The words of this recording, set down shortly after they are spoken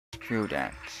Screw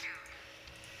that.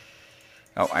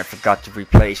 Oh, I forgot to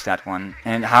replace that one.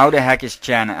 And how the heck is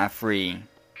Janna free?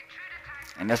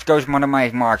 And there goes one of my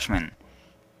marksmen.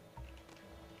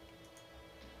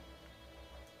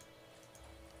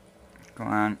 Come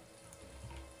on.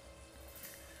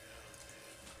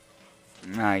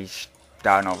 Nice.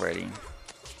 Down already.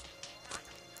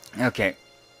 Okay.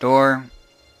 Door.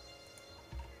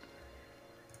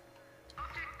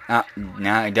 Ah,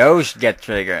 now those get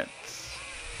triggered.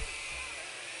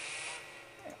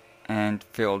 And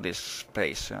fill this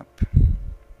space up.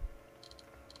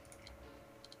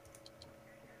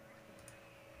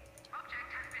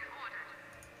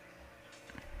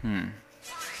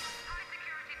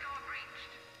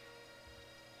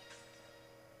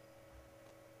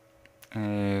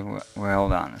 Well,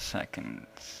 hold on a second.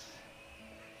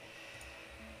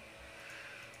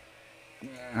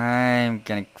 I'm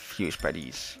getting confused by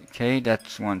these. Okay,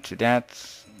 that's one to that,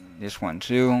 this one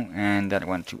too, and that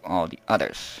one to all the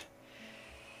others.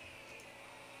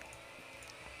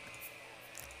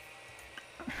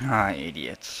 Ah,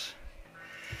 idiots.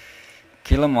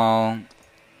 Kill them all.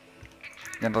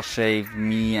 That'll save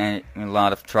me a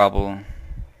lot of trouble.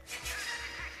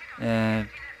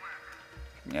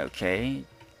 Okay.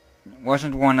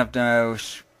 Wasn't one of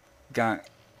those guys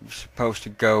supposed to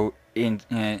go in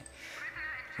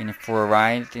for a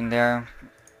ride in there?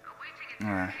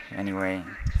 Anyway.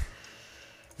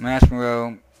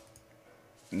 Masmero.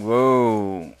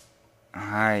 Whoa.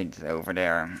 Hide over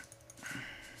there.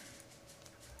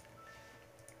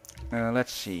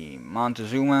 Let's see.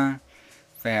 Montezuma.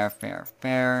 Fair.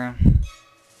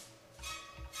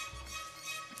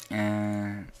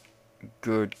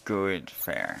 Good,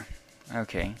 fair.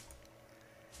 Okay.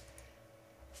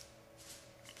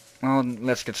 Well,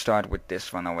 let's get started with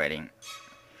this one already.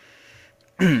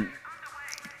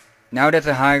 Now that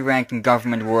the high-ranking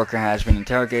government worker has been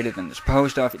interrogated and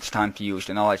disposed of, it's time to use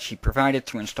the knowledge she provided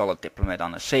to install a diplomat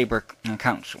on the Saber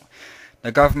Council.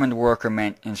 The government worker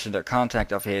mentioned a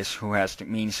contact of his who has the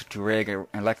means to rig an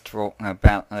electoral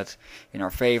ballot in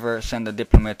our favor. Send a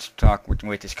diplomat to talk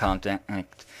with his contact,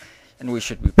 and we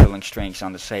should be pulling strings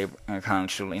on the Saber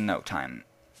Council in no time.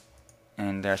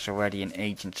 And there's already an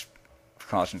agent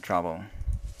causing trouble.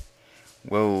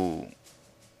 Whoa.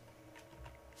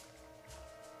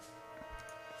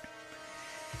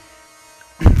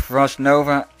 Frost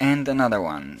Nova and another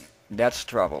one. That's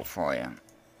trouble for you.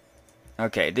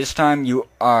 Okay, this time you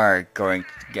are going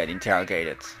to get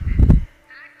interrogated.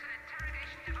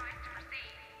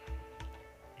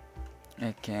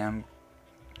 Okay,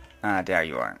 there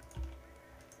you are.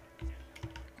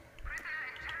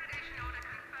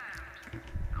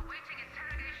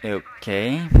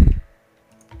 Okay.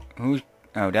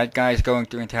 Oh, that guy is going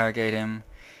to interrogate him,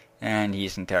 and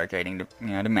he's interrogating the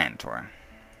mentor.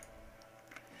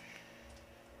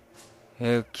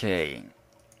 Okay.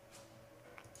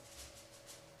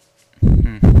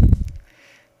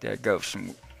 There goes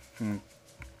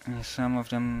some of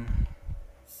them.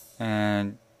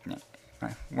 And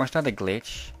was that a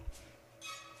glitch?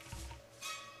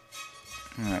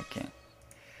 Okay.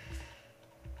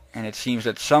 And it seems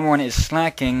that someone is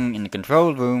slacking in the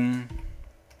control room.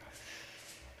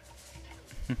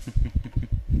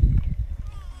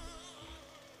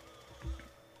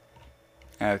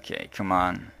 Okay, come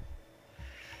on.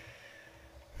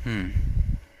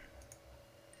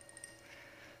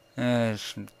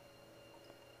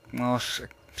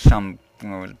 Some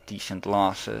decent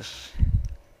losses.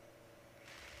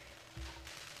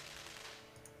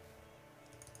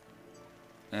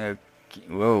 Okay,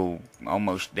 whoa,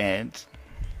 almost dead.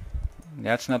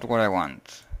 That's not what I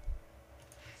want.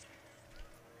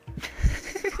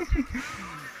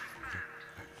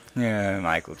 Yeah,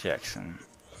 Michael Jackson.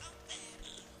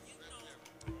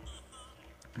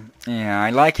 Yeah, I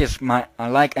like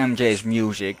MJ's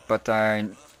music, but I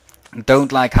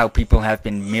don't like how people have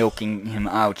been milking him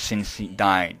out since he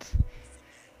died.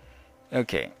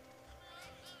 Okay.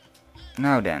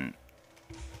 Now then.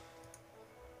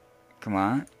 Come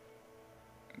on.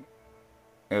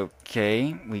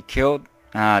 Okay, we killed...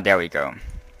 there we go.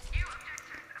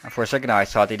 For a second I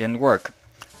thought it didn't work.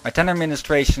 My 10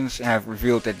 administrations have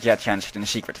revealed that Jet is in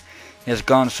secret. He has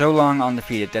gone so long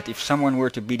undefeated that if someone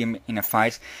were to beat him in a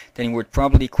fight, then he would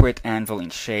probably quit Anvil in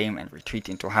shame and retreat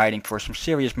into hiding for some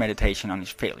serious meditation on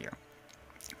his failure.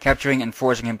 Capturing and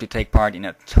forcing him to take part in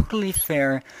a totally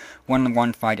fair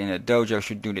one-on-one fight in a dojo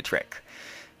should do the trick.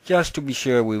 Just to be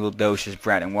sure, we will dose his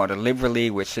bread and water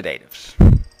liberally with sedatives.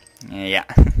 Yeah.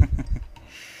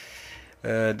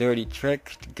 Dirty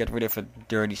trick to get rid of a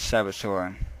dirty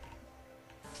saboteur.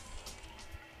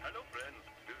 Hello friends,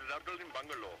 this is Abdul in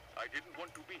Bangalore. I didn't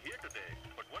want to be here today,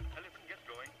 but one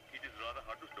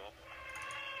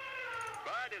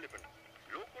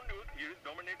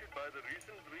by the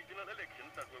recent regional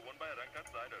elections that were won by a rank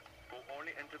outsider who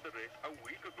only entered the race a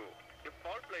week ago. If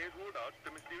all players ruled out, the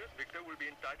mysterious victor will be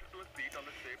entitled to a seat on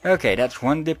the stage. Okay, that's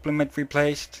one diplomat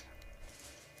replaced.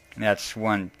 That's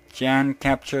one Jan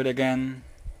captured again.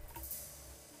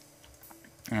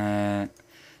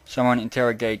 Someone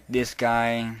interrogate this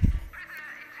guy.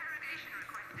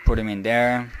 Put him in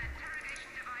there.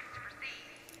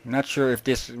 I'm not sure if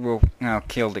this will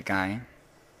kill the guy.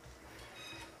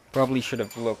 Probably should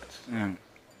have looked.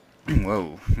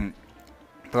 Whoa.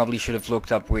 Probably should have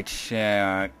looked up which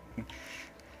of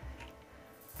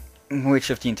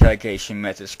the interrogation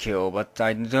methods kill, but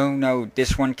I don't know.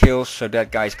 This one kills, so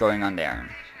that guy's going on there.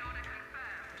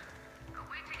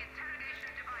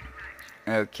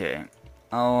 Okay,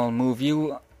 I'll move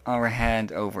you our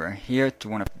hand over here to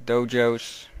one of the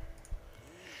dojos.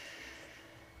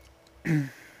 And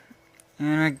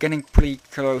we're getting pretty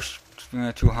close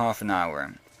to half an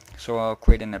hour, so I'll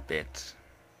quit in a bit.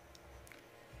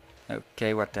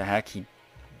 Okay, what the heck, he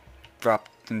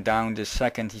dropped him down the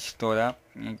second he stood up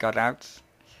and got out.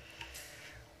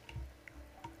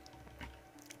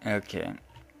 Okay.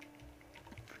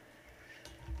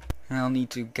 I'll need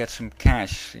to get some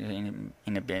cash in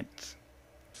a bit.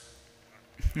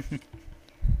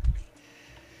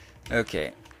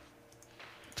 Okay.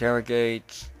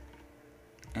 Interrogate.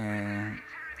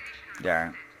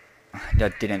 There.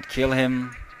 That didn't kill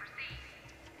him.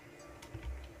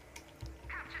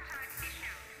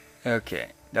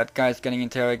 Okay. That guy's getting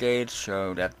interrogated,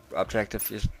 so that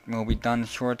objective will be done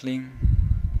shortly.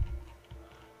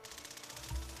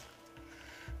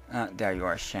 There you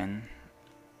are, Shen.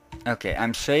 Okay,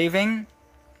 I'm saving.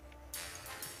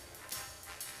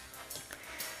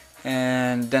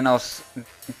 And then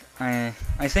I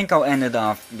think I'll end it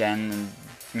off then.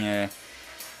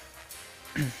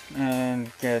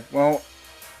 And well,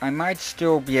 I might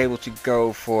still be able to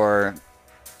go for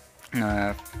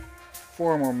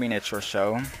 4 more minutes or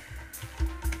so.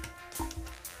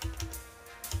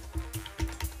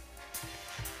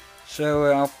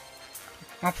 So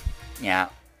yeah,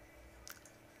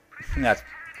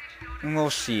 we'll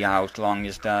see how long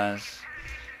this does.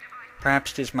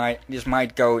 Perhaps this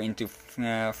might go into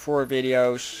 4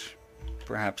 videos,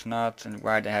 perhaps not. And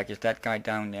why the heck is that guy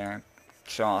down there?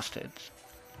 Exhausted.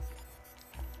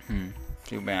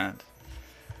 Too bad.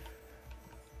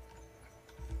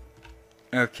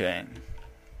 Okay.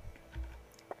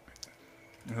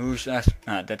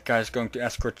 That guy's going to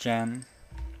escort Jan.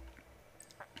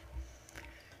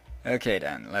 Okay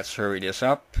then, let's hurry this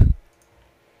up.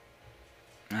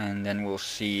 And then we'll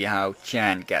see how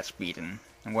Chan gets beaten.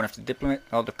 And one of the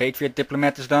the Patriot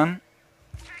diplomat is done.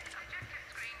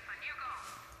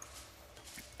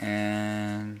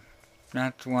 And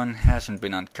that one hasn't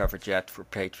been uncovered yet for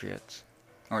Patriot.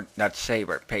 Or that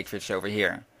Saber, Patriot's over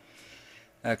here.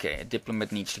 Okay, a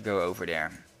diplomat needs to go over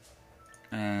there.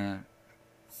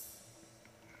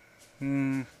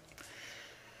 No,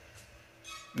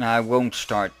 I won't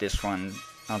start this one.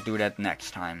 I'll do that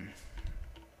next time.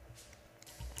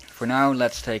 For now,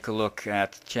 let's take a look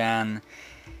at Chan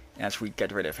as we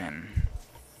get rid of him.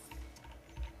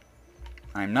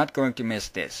 I'm not going to miss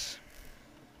this.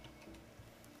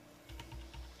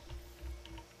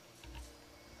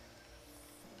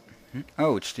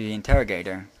 Oh, it's the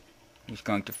interrogator who's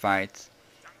going to fight.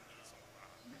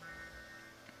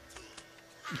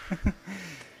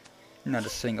 Not a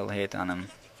single hit on him,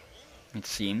 it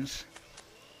seems.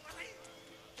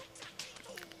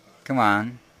 Come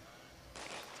on.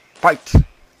 Fight!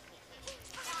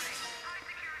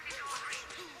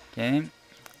 Okay.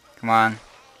 Come on.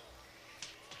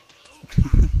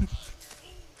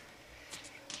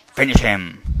 Finish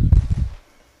him!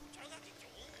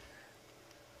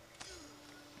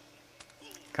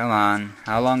 Come on.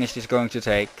 How long is this going to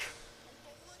take?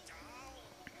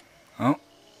 Oh.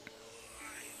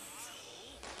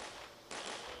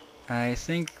 I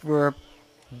think we're...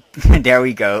 There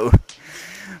we go.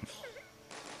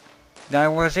 That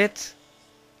was it?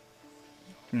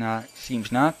 No,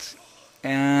 seems not.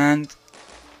 And...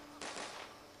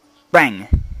 Bang!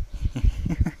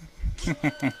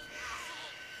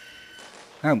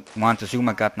 Oh,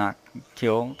 Montezuma got not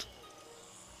killed.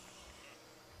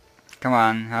 Come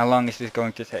on, how long is this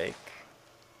going to take?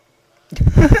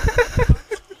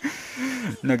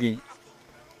 Noogie.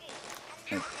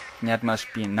 That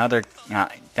must be another...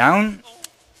 down?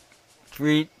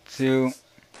 3, 2,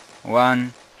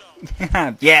 1...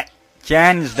 Yeah,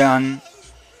 Chan is done.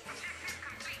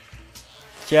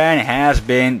 Chan has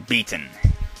been beaten.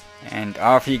 And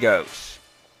off he goes.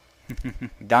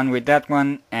 Done with that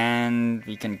one, and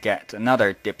we can get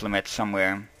another diplomat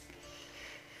somewhere.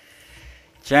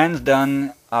 Jan's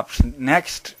done. Up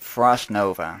next, Frost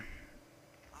Nova.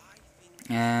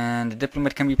 And the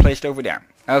diplomat can be placed over there.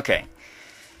 Okay.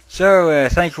 So,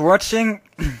 thank you for watching.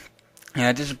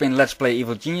 This has been Let's Play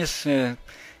Evil Genius. And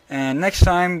next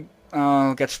time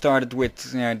I'll get started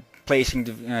with placing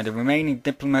the remaining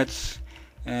diplomats.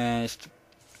 Well,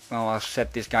 I'll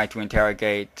set this guy to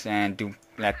interrogate and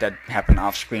let that happen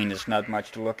off screen. There's not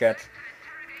much to look at.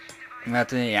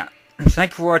 But yeah,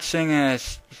 thank you for watching.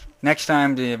 Next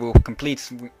time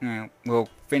we'll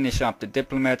finish up the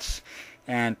diplomats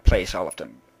and place all of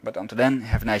them. But until then,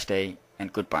 have a nice day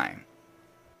and goodbye.